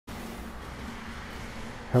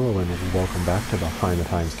Hello and welcome back to Behind the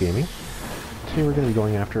Times Gaming. Today we're going to be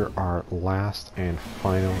going after our last and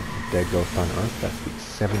final dead ghost on Earth. That's the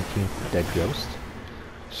 17th dead ghost.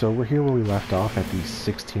 So we're here where we left off at the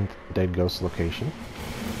 16th dead ghost location.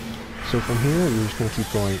 So from here we're just going to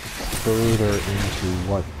keep going further into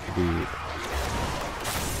what the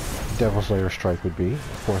Devil's Lair strike would be.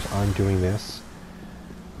 Of course I'm doing this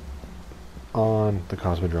on the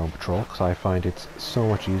Cosmodrome Patrol because I find it's so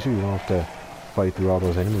much easier. You don't have to fight through all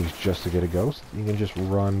those enemies just to get a ghost. You can just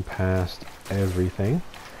run past everything.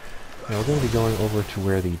 Now we're going to be going over to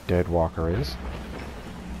where the Dead Walker is.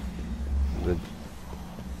 The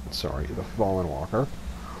Fallen Walker.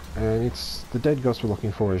 And it's the dead ghost we're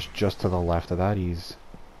looking for is just to the left of that. He's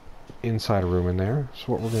inside a room in there.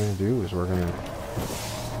 So what we're going to do is we're going to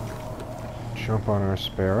jump on our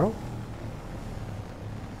Sparrow.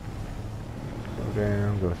 Go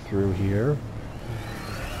down, go through here.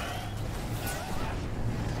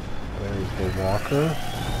 There's the walker.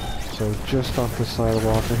 So just off the side of the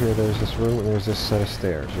walker here, there's this room and there's this set of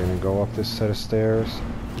stairs. You're going to go up this set of stairs.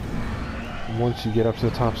 Once you get up to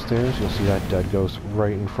the top stairs, you'll see that dead ghost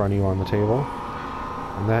right in front of you on the table.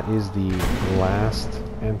 And that is the last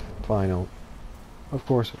and final. Of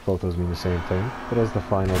course, both those mean the same thing, but as the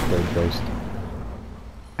final dead ghost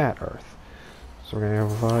at Earth. So we're going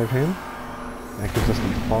to revive him. That gives us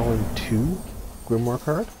the Fallen 2 Grimoire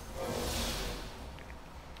card.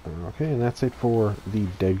 Okay, and that's it for the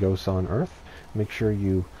dead ghosts on Earth. Make sure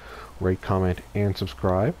you rate, comment, and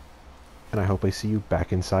subscribe. And I hope I see you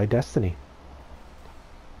back inside Destiny.